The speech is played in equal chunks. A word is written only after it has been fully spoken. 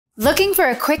Looking for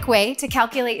a quick way to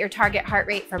calculate your target heart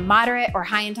rate for moderate or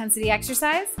high intensity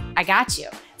exercise? I got you.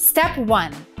 Step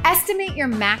 1, estimate your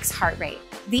max heart rate.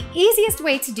 The easiest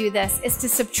way to do this is to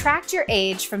subtract your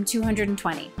age from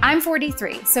 220. I'm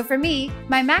 43, so for me,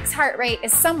 my max heart rate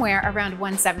is somewhere around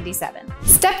 177.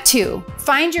 Step 2,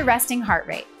 find your resting heart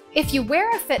rate. If you wear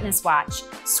a fitness watch,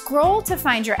 scroll to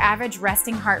find your average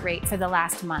resting heart rate for the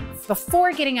last month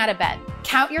before getting out of bed.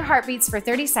 Count your heartbeats for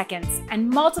 30 seconds and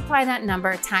multiply that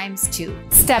number times 2.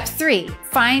 Step 3,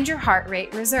 find your heart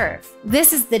rate reserve.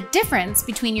 This is the difference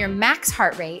between your max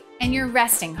heart rate and your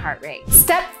resting heart rate.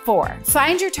 Step 4,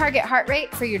 find your target heart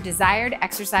rate for your desired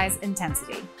exercise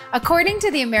intensity. According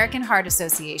to the American Heart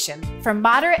Association, for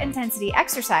moderate intensity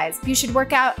exercise, you should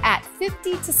work out at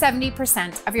 50 to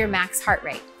 70% of your max heart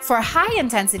rate. For high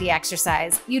intensity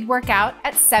exercise, you'd work out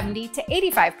at 70 to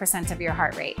 85% of your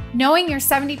heart rate. Knowing your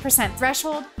 70%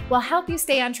 threshold will help you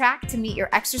stay on track to meet your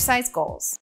exercise goals.